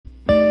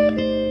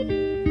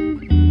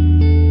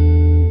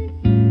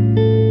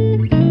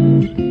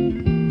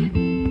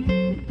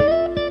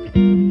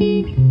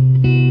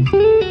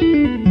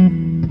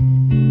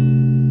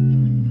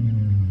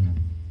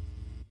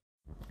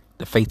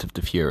The Fate of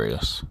the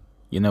Furious.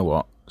 You know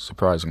what?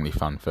 Surprisingly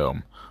fun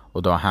film.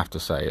 Although I have to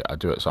say, I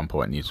do at some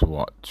point need to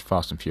watch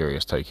Fast and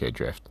Furious Tokyo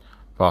Drift,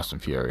 Fast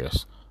and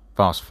Furious,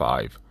 Fast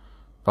 5,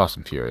 Fast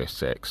and Furious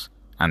 6,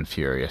 and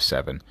Furious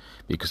 7,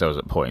 because there was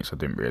at points I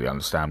didn't really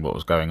understand what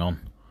was going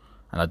on.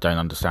 And I don't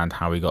understand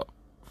how we got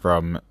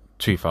from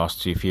Too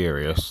Fast, Too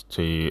Furious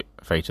to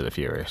Fate of the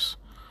Furious.